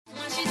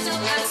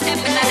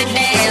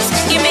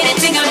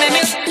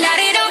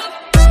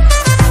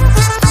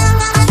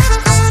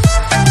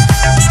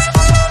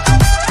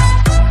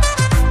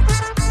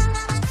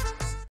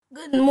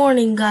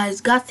morning,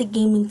 guys. Got the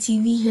Gaming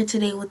TV here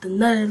today with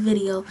another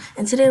video,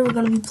 and today we're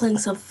gonna be playing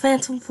some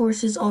Phantom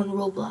Forces on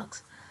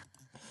Roblox.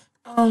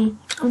 I'm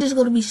just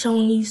gonna be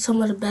showing you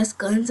some of the best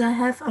guns I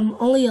have. I'm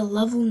only a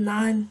level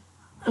 9,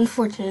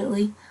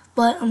 unfortunately,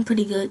 but I'm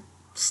pretty good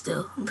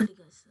still.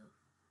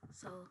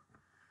 So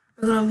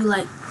we're gonna be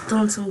like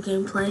doing some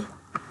gameplay.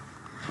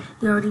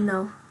 You already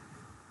know.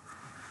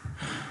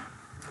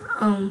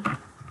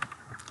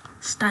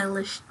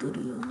 Stylish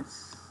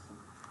Studios.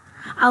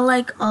 I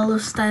like all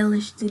of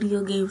Stylish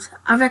Studio games.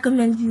 I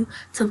recommend you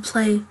to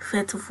play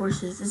Phantom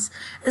Forces.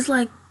 It's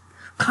like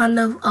kind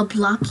of a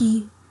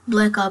blocky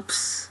Black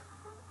Ops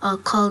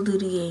Call of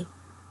Duty game.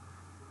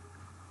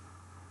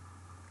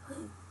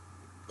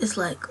 It's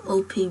like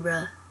OP,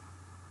 bruh.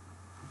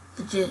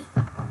 Legit.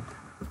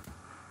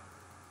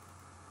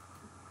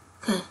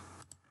 Okay.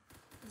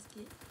 Let's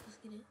get it.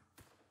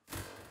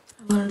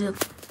 I'm gonna do.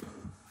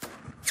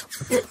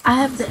 I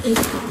have the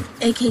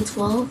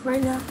AK-12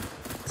 right now.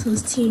 So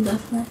it's team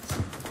deathmatch.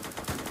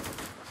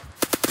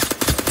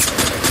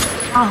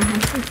 Oh,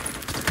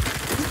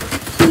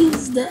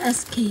 he's the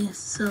SKS,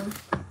 so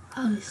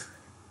obviously.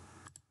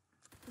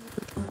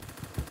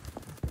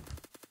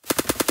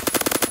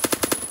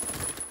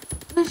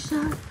 Good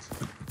shot.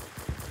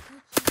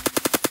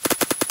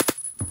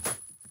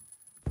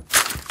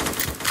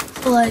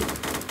 So like,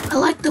 I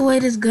like the way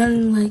this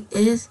gun like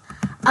is.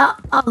 I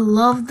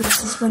love the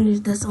suspenders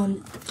that's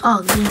on.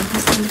 Oh damn,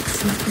 this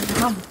is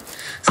my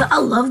So I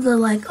love the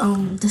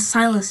the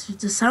silencers.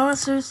 The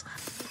silencers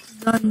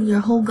gun your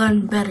whole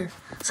gun better.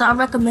 So I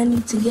recommend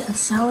you to get a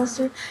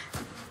silencer,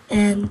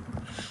 and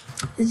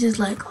it's just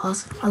like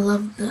awesome. I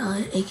love the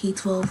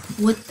AK-12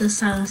 with the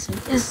silencer.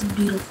 It's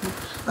beautiful.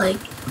 Like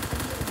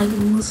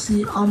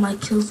mostly all my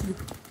kills with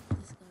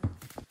this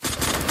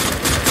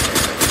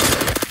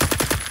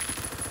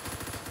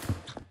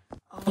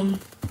gun.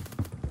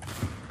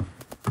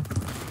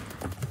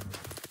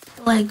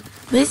 Like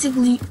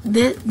basically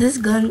this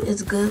gun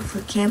is good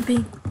for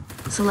camping,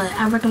 so like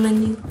I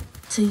recommend you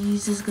to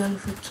use this gun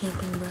for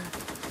camping, bro.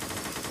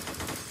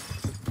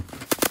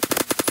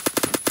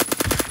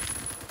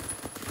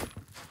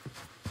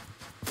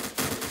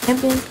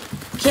 Camping,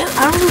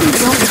 I really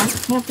don't like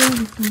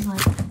camping because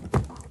like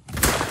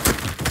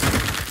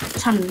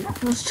I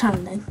was trying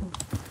to knife him.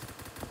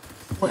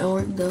 Wouldn't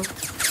work though.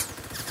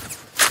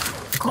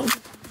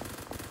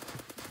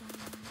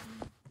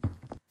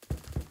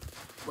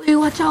 Wait,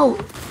 watch out.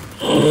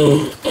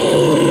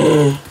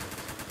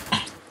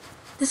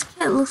 This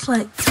cat looks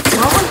like,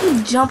 why would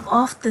he jump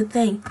off the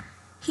thing?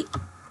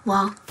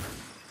 Wow.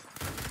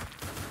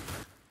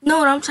 No,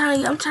 what I'm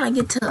trying to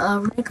get to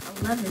rank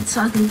 11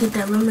 so I can get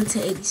that rumor to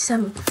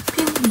 87.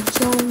 People be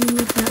killing me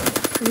with that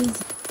like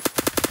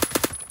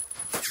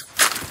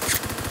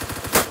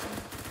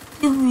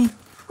crazy.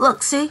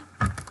 Look, see?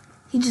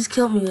 He just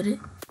killed me with it.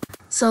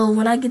 So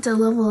when I get to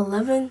level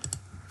 11,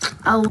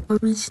 I will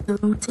reach the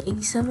rumor to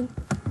 87.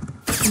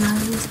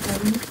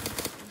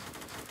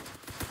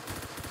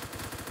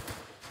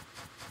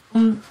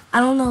 I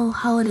don't know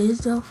how it is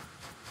though,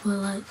 but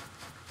like,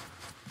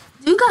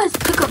 do you guys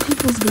pick up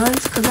people's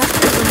guns? Cause I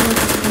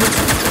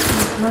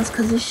think guns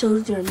cause it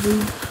shows you're a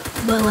noob.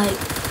 But like,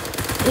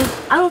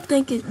 I don't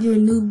think you're a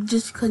noob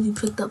just because you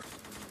picked up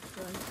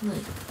guns.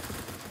 Like,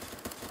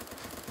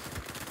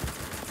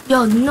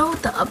 yo, you know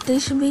what the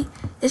update should be?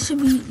 It should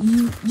be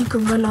you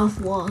can run off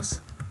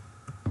walls.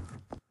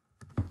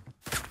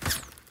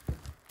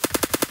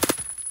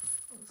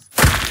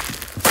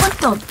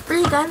 The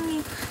freak, I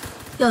mean,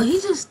 yo,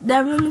 he just,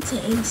 that room to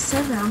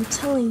 87, I'm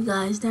telling you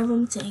guys, that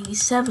room to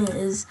 87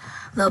 is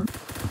the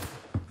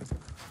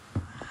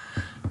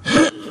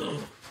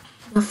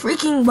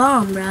freaking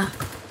bomb, bruh.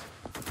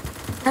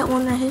 That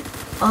one right here,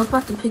 I was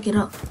about to pick it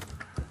up.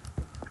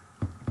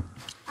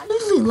 I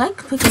usually like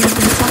picking up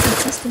things so I can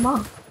test them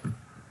out.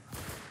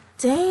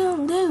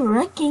 Damn, they're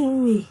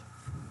wrecking me.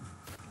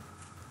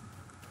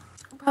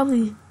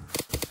 Probably.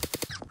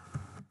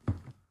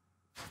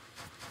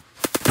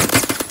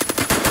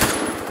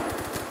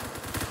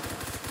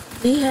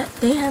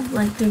 They have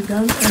like their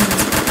guns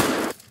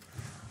are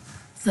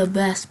the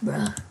best,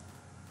 bruh.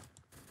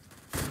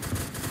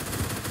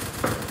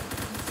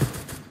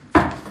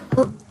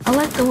 Well, I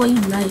like the way you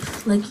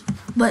knife, like,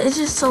 but it's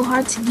just so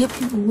hard to get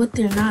people with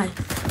their knife,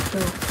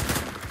 though.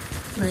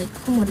 Like,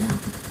 come on now.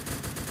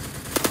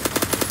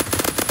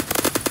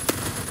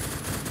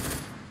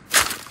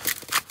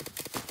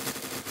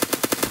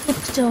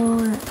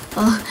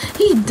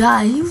 He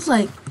died. He was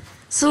like,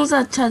 as soon as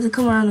I tried to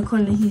come around the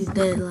corner, he's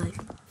dead. Like.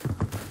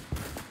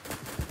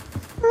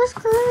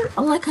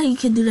 I like how you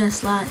can do that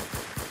slide.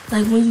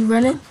 Like when you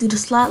run it, do the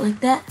slide like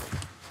that.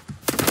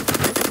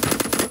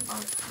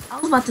 I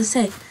was about to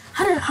say,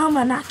 how am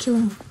I not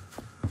killing him?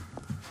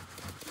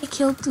 He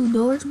killed through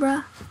doors,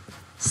 bruh.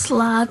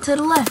 Slide to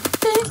the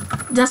left.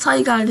 That's all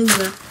you gotta do,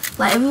 bruh.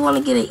 Like if you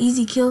wanna get an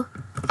easy kill.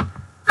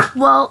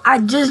 Well, I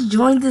just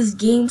joined this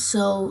game,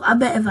 so I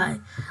bet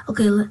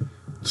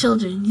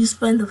children, you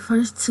spend the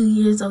first 2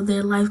 years of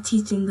their life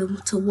teaching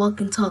them to walk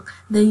and talk,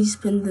 then you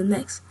spend the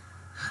next.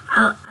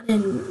 I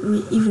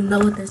didn't even know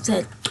what that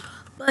said.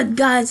 But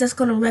guys, that's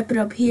gonna wrap it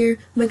up here.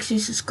 Make sure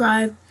you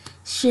subscribe,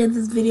 share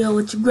this video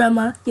with your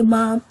grandma, your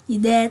mom,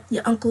 your dad,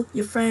 your uncle,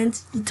 your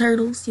friends, your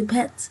turtles, your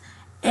pets,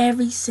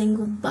 every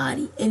single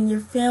body in your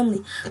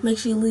family. Make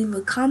sure you leave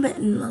a comment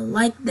and a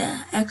like.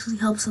 That actually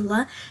helps a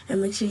lot.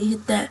 And make sure you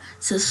hit that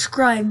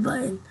subscribe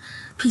button.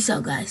 Peace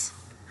out, guys.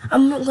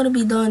 I'm not gonna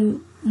be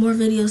doing more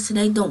videos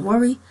today, don't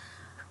worry.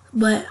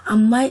 But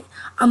I'm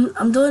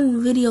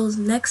doing videos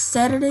next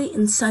Saturday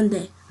and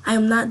Sunday. I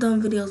am not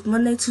doing videos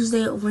Monday,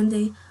 Tuesday, or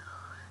Wednesday,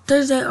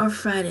 Thursday, or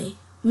Friday.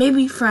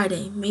 Maybe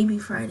Friday.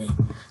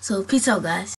 So peace out, guys.